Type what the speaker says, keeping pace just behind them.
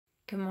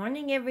Good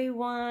morning,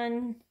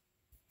 everyone.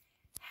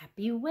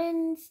 Happy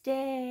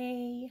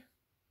Wednesday.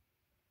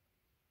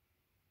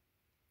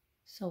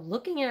 So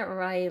looking at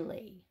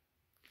Rylie,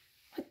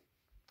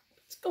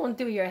 what's going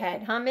through your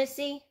head, huh,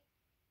 Missy?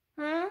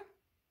 Huh?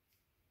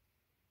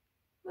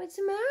 What's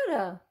the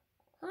matter?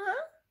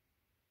 Huh?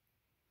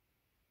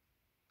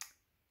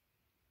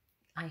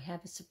 I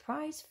have a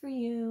surprise for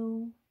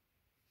you.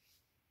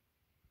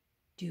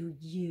 Do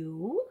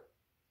you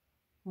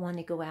want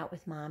to go out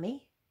with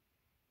Mommy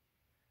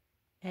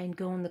and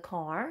go in the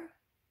car?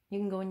 You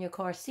can go in your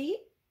car seat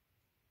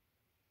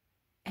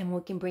and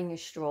we can bring your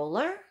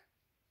stroller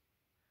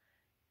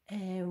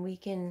and we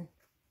can,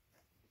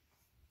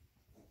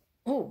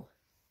 oh,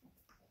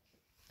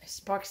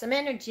 spark some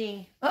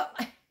energy. Oh,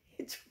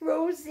 it's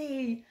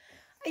Rosie.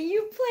 Are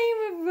you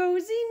playing with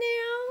Rosie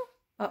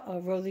now? Uh-oh,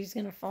 Rosie's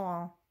gonna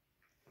fall.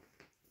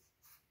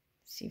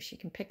 See if she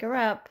can pick her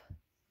up.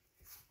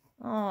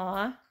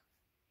 Aw.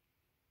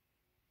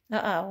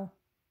 Uh-oh.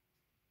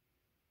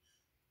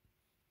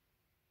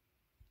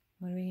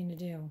 What are we gonna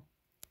do?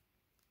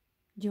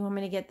 Do you want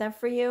me to get that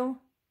for you?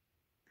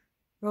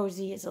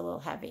 Rosie is a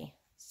little heavy,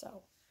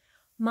 so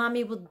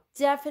Mommy will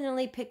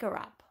definitely pick her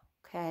up,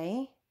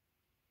 okay?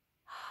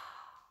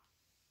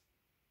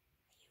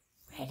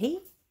 Are you ready?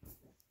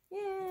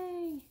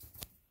 Yay!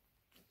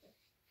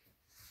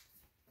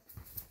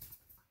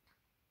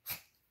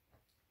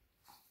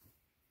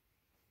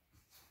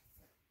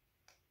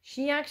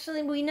 She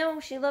actually, we know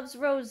she loves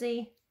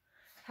Rosie.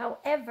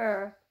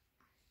 However,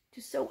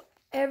 just so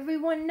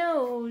everyone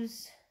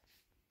knows,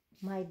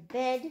 my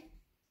bed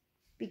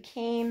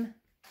became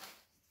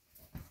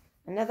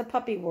another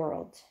puppy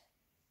world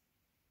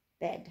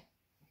bed.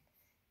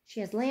 She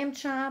has lamb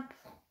chop,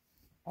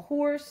 a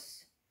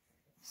horse,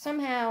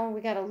 somehow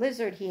we got a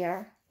lizard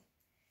here,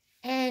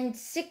 and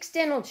 6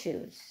 dental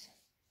chews.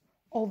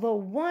 Although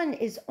one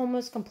is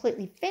almost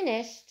completely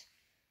finished,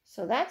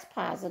 so that's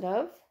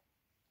positive,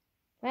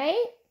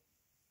 right?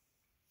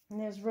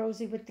 And there's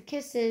Rosie with the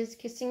kisses,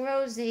 kissing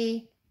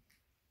Rosie.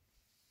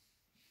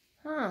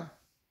 Huh.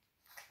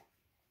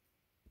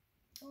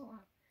 Oh.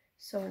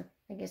 So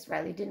I guess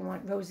Rylie didn't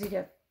want Rosie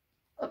to,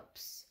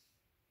 oops,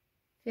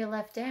 feel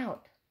left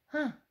out.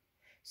 Huh.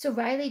 So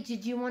Rylie,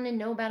 did you want to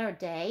know about our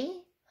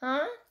day?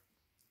 Huh?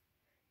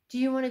 Do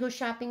you want to go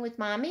shopping with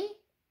Mommy?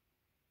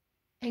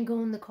 And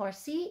go in the car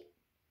seat?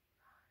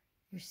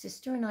 Your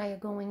sister and I are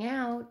going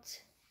out.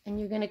 And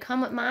you're going to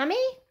come with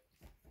Mommy?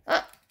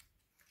 Oh,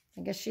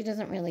 I guess she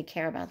doesn't really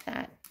care about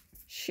that.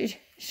 She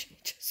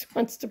just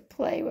wants to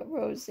play with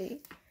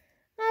Rosie.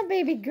 Oh,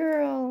 baby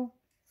girl.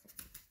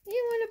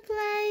 You want to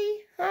play,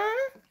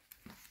 huh?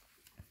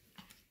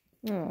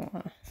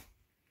 Oh,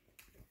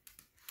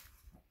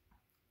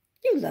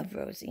 you love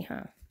Rosie,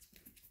 huh?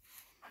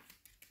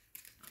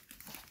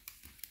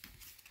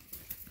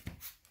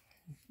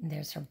 And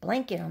there's her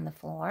blanket on the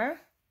floor.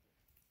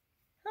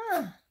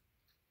 Huh.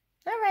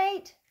 All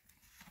right.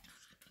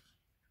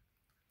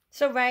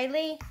 So,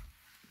 Rylie,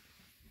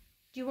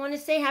 do you want to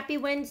say happy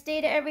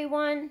Wednesday to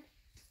everyone?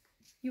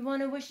 You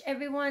want to wish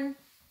everyone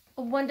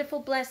a wonderful,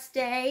 blessed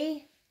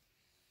day?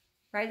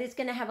 Rylie's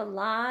going to have a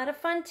lot of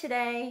fun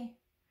today.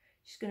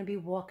 She's going to be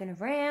walking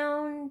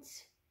around,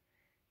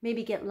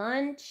 maybe get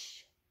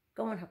lunch,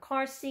 go in her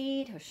car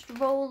seat, her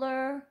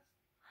stroller,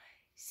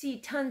 see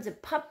tons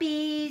of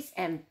puppies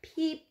and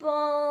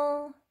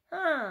people.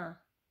 Huh?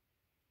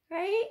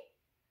 Right?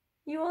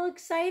 You all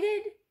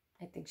excited?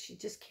 I think she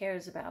just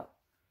cares about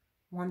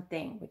one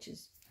thing, which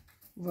is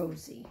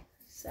Rosie.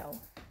 So,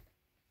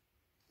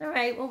 all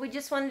right. Well, we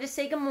just wanted to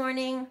say good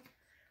morning.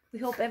 We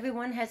hope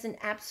everyone has an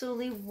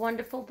absolutely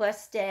wonderful,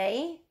 blessed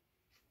day.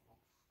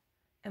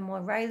 And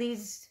while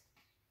Rylie's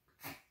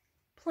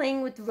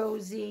playing with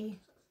Rosie,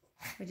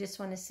 we just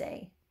want to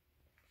say,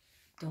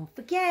 don't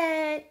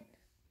forget,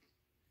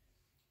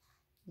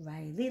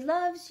 Rylie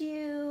loves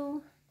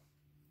you.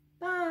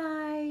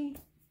 Bye.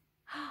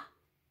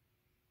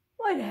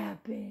 What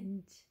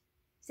happened?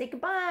 Say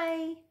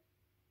goodbye,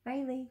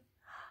 Rylie.